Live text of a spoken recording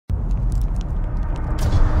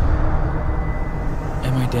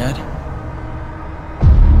Dad?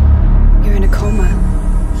 You're in a coma.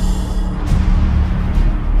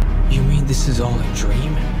 You mean this is all a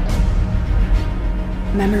dream?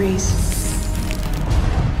 Memories.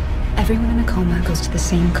 Everyone in a coma goes to the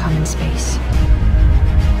same common space.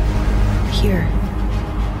 Here.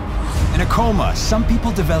 In a coma, some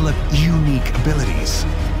people develop unique abilities.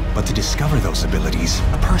 But to discover those abilities,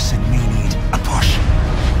 a person may need a push.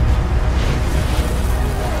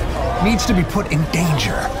 Needs to be put in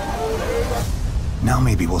danger. Now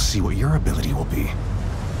maybe we'll see what your ability will be.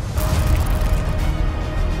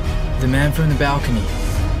 The man from the balcony.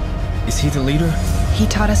 Is he the leader? He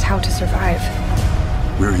taught us how to survive.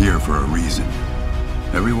 We're here for a reason.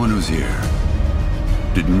 Everyone who's here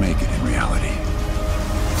didn't make it in reality.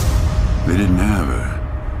 They didn't have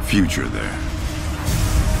a future there.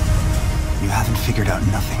 You haven't figured out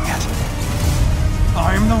nothing yet.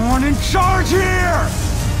 I'm the one in charge here!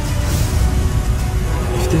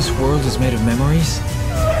 If this world is made of memories,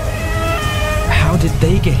 how did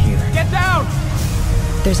they get here? Get down!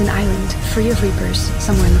 There's an island free of Reapers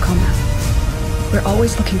somewhere in the coma. We're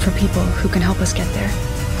always looking for people who can help us get there.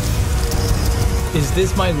 Is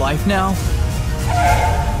this my life now?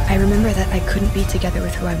 I remember that I couldn't be together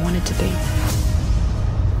with who I wanted to be.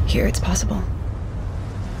 Here it's possible.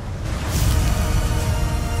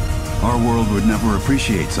 Our world would never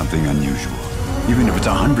appreciate something unusual, even if it's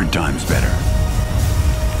 100 times better.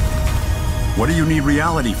 What do you need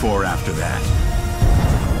reality for after that?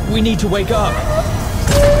 We need to wake up.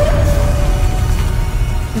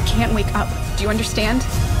 You can't wake up. Do you understand?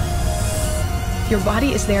 Your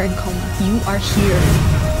body is there in coma. You are here.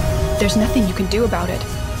 There's nothing you can do about it.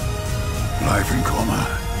 Life in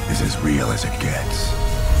coma is as real as it gets.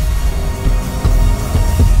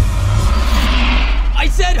 I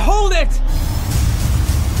said hold it!